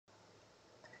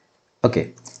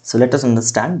Okay, so let us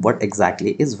understand what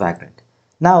exactly is Vagrant.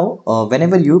 Now,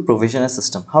 whenever you provision a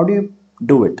system, how do you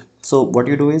do it? So what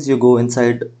you do is you go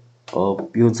inside,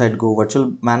 go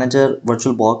Virtual Manager,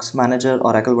 Virtual Box Manager,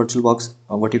 Oracle Virtual Box,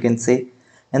 what you can say,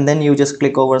 and then you just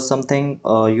click over something.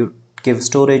 You give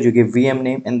storage, you give VM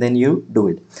name, and then you do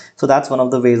it. So that's one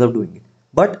of the ways of doing it.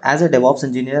 But as a DevOps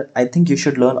engineer, I think you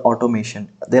should learn automation.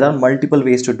 There are multiple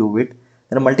ways to do it.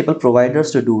 There are multiple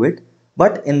providers to do it,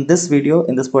 but in this video,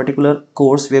 in this particular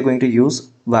course, we are going to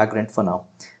use Vagrant for now.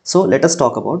 So let us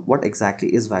talk about what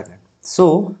exactly is Vagrant.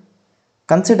 So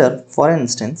consider, for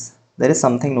instance, there is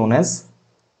something known as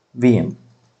VM.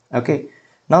 Okay,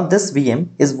 now this VM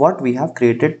is what we have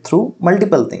created through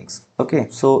multiple things. Okay,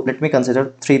 so let me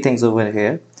consider three things over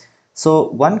here. So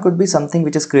one could be something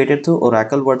which is created through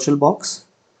Oracle VirtualBox.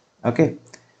 Okay,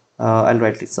 I'll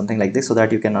write something like this so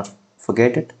that you cannot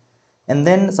forget it. And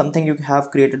then something you have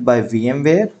created by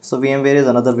VMware. So VMware is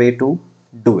another way to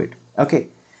do it. Okay,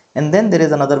 and then there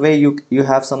is another way you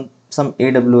have some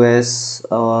AWS,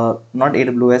 not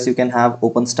AWS. You can have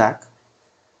OpenStack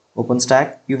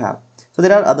you have. So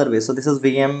there are other ways. So this is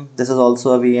VM. This is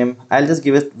also a VM. I'll just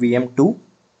give it VM2.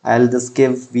 I'll just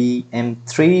give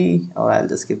VM3, or I'll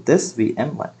just give this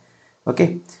VM1.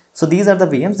 Okay, so these are the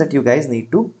VMs that you guys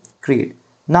need to create.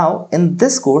 Now in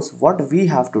this course, what we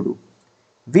have to do,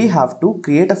 we have to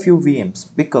create a few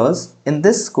VMs, because in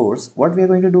this course what we are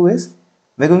going to do is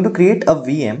we're going to create a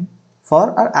VM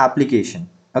for our application.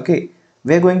 Okay,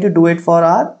 we're going to do it for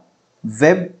our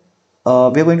web,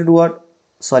 we're going to do our,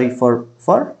 sorry, for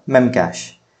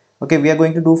memcache. Okay, we are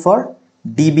going to do for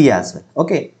DB as well.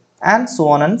 Okay, and so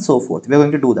on and so forth. We're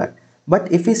going to do that.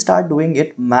 But if we start doing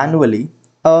it manually,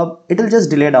 it will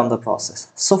just delay down the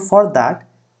process. So for that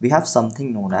we have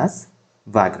something known as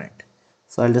Vagrant.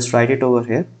 So I'll just write it over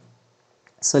here.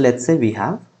 So let's say we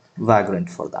have Vagrant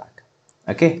for that.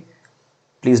 Okay,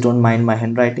 please don't mind my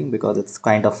handwriting because it's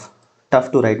kind of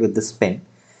tough to write with this pen.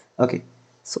 Okay,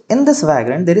 so in this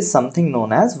Vagrant there is something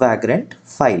known as Vagrant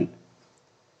File.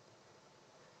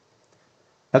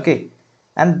 Okay,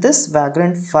 and this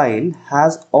Vagrant File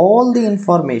has all the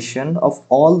information of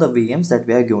all the VMs that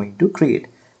we are going to create.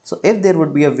 So if there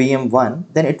would be a VM1,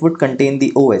 then it would contain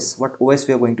the OS, what OS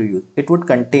we are going to use. It would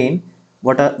contain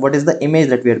what is the image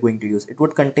that we are going to use. It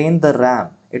would contain the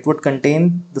RAM, it would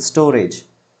contain the storage,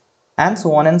 and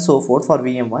so on and so forth for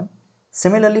VM1.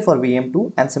 Similarly for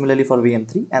VM2, and similarly for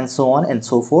VM3, and so on and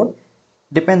so forth.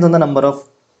 Depends on the number of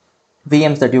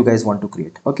VMs that you guys want to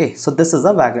create. Okay, so this is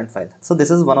a Vagrant file. So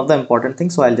this is one of the important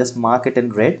things. So I'll just mark it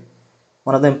in red.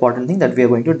 One of the important things that we are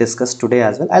going to discuss today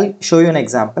as well. I'll show you an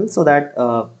example so that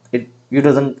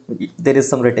there is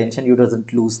some retention, you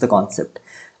doesn't lose the concept.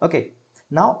 Okay,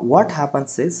 now what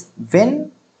happens is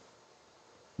when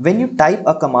you type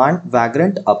a command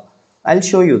Vagrant up, I'll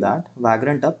show you that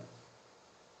Vagrant up.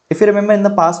 If you remember in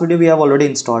the past video, we have already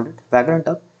installed it, Vagrant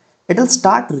up. It will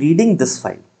start reading this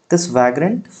file, this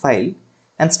Vagrant file,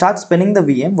 and start spinning the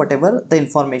VM. Whatever the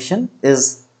information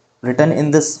is written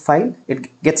in this file,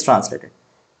 it gets translated.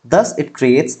 Thus, it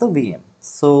creates the VM.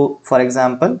 So, for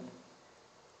example,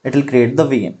 it will create the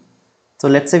VM. So,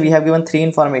 let's say we have given three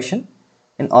information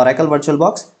in Oracle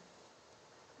VirtualBox.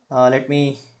 Let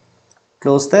me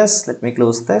close this. Let me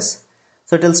close this.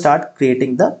 So, it will start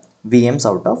creating the VMs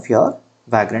out of your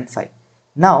Vagrant file.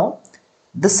 Now,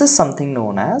 this is something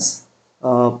known as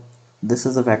this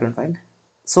is a Vagrant file.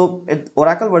 So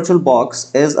Oracle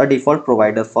VirtualBox is a default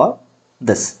provider for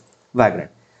this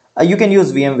Vagrant. You can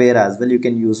use VMware as well. You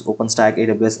can use OpenStack,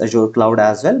 AWS, Azure Cloud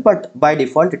as well. But by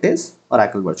default, it is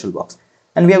Oracle VirtualBox,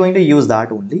 and we are going to use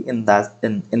that only in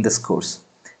this course.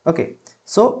 Okay.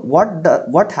 So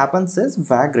what happens is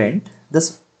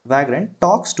this Vagrant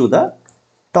talks to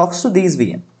these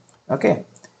VM. Okay.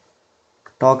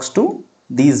 Talks to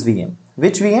these VM.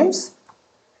 Which VMs?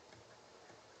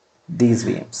 These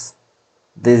VMs,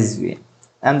 this VM,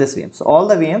 and this VM. So all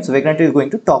the VMs, Vagrant is going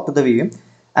to talk to the VM.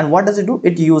 And what does it do?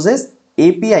 It uses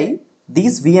API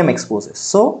these VM exposes.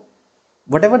 So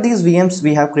whatever these VMs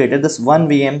we have created, this one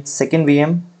VM, second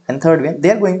VM, and third VM, they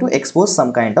are going to expose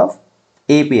some kind of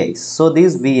APIs. So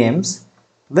these VMs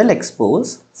will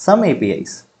expose some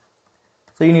APIs.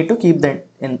 So you need to keep that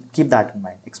in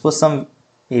mind. Expose some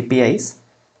APIs.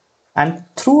 And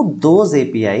through those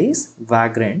APIs,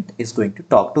 Vagrant is going to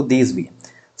talk to these VM.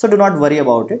 So do not worry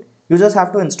about it. You just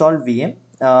have to install VM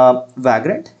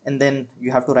Vagrant, and then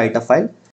you have to write a file.